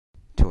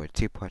for a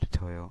two-part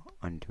tutorial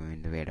on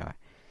doing the radar.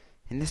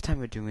 And this time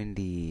we're doing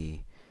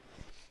the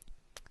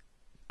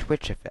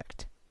Twitch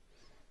effect.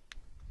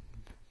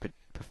 But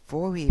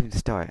before we even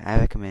start, I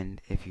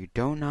recommend if you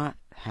do not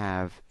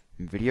have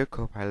Video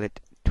Copilot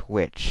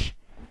Twitch,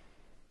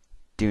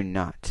 do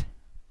not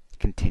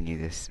continue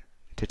this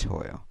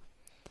tutorial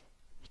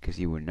because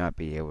you will not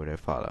be able to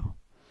follow.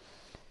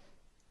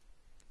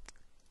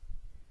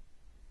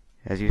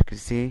 As you can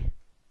see,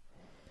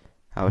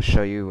 I will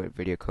show you what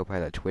Video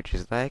Copilot Twitch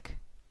is like.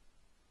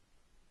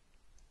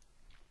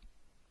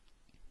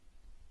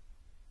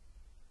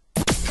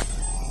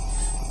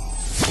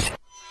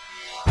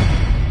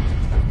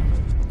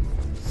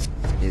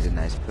 It is a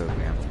nice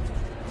program.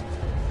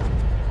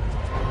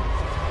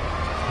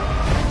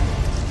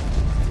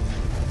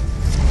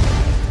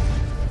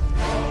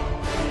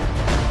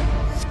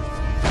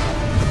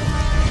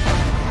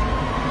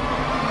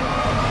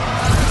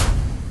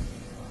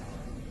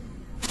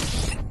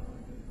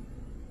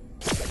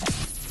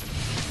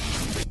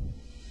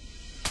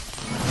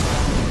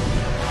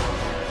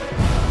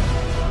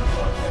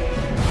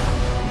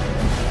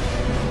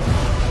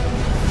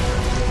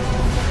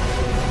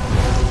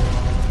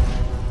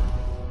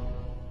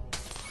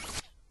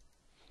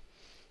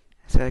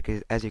 So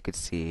as you can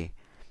see,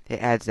 it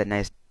adds that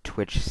nice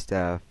Twitch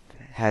stuff,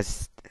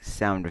 has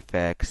sound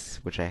effects,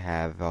 which I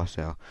have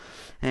also.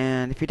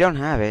 And if you don't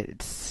have it,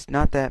 it's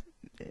not that,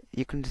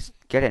 you can just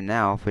get it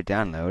now for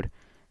download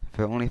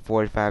for only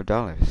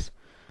 $45.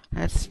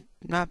 That's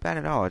not bad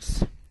at all.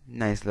 It's a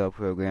nice little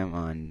program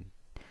on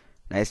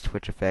nice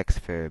Twitch effects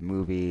for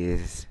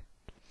movies,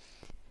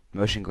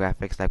 motion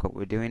graphics like what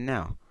we're doing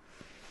now.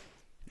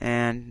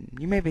 And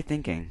you may be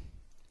thinking,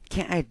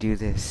 can't I do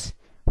this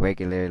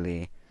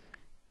regularly?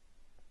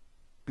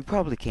 You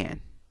probably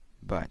can,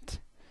 but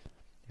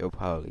it'll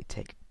probably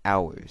take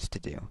hours to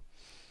do.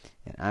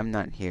 And I'm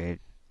not here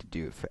to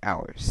do it for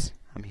hours.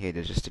 I'm here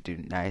just to do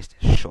a nice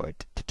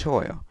short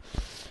tutorial.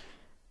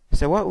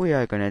 So what we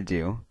are going to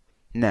do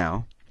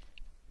now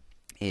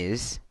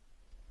is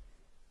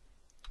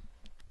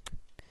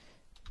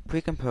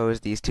pre-compose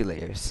these two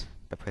layers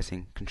by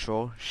pressing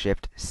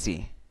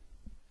Ctrl-Shift-C.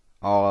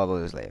 All of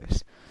those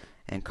layers.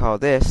 And call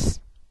this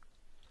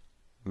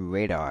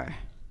radar.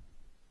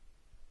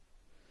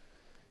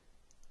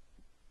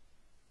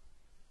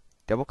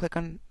 Double click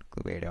on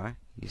the radar.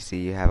 You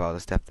see you have all the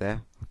stuff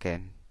there. Okay,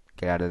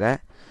 get out of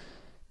that.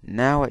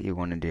 Now what you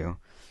want to do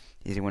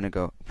is you want to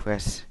go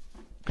press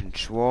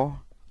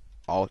Control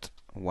Alt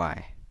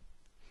Y.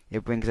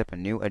 It brings up a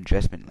new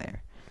adjustment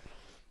layer.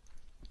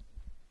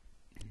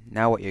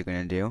 Now what you're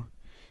going to do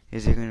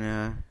is you're going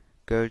to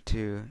go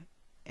to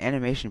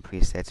animation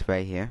presets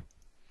right here.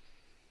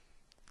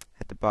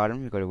 At the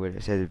bottom, you go to where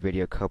it says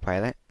Video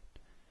Copilot,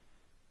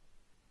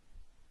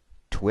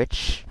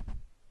 Twitch,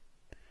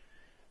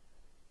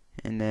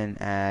 and then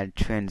add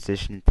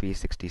Transition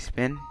 360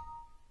 Spin.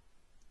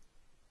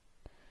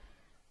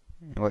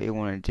 And what you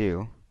want to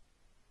do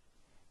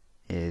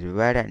is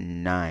right at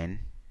 9,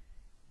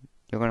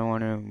 you're going to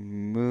want to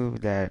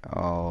move that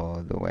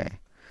all the way.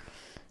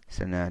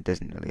 So now it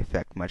doesn't really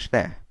affect much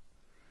there.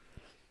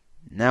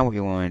 Now what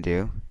you want to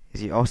do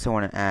is you also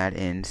want to add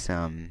in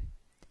some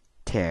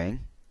tearing.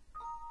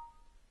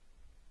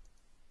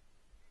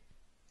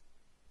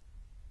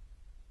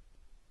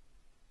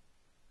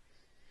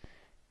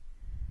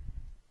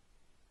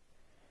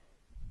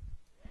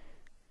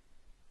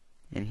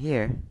 And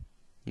here,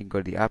 you can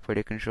go to the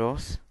operator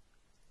controls.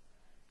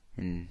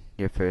 In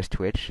your first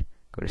Twitch,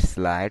 go to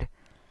slide.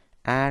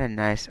 Add a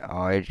nice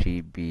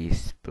RGB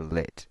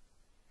split.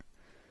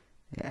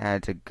 It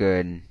adds a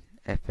good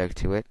effect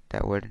to it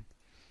that would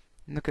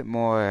look at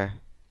more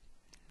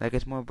like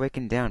it's more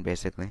breaking down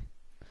basically.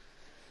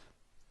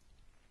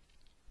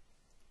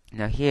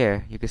 Now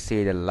here you can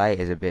see the light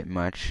is a bit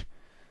much,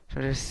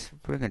 so just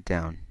bring it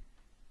down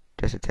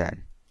just a tad.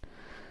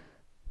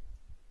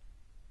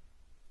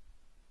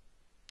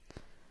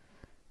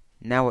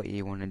 Now what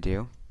you want to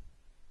do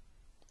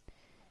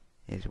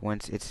is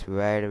once it's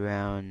right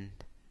around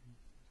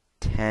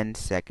 10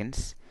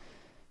 seconds,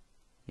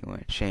 you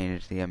want to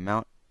change the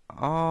amount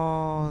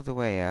all the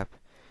way up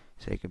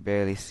so you can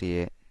barely see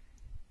it,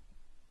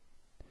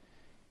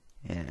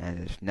 and as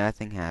if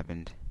nothing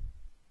happened.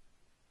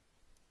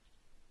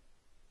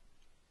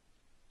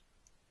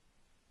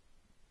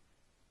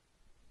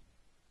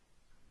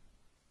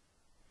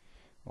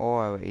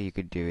 Or what you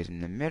could do is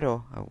in the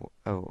middle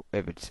of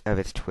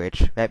its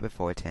Twitch, right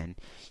before 10,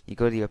 you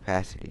go to the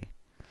opacity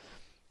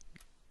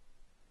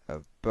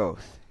of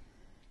both.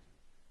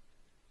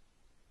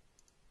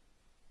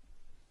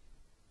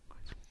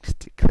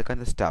 Click on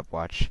the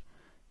stopwatch,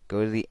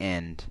 go to the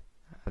end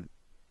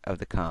of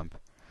the comp,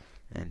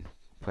 and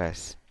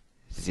press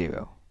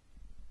 0.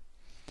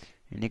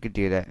 And you could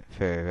do that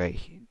for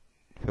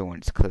for when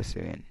it's closer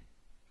in.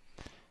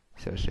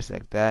 So it's just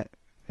like that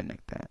and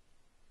like that.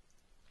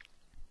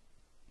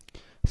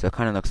 So it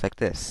kind of looks like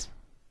this.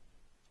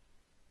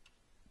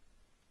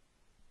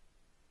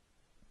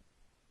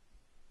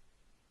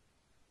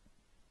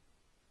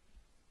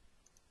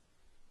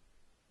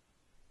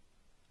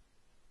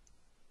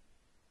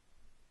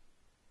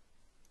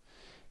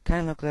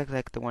 kind of look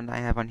like the one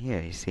I have on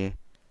here, you see?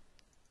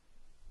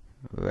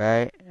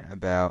 Right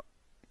about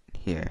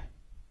here.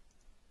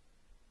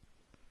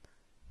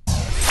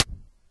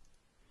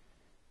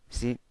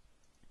 See?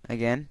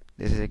 Again,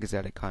 this is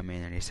Exotic Car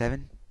Man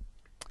 97.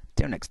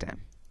 Till next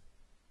time.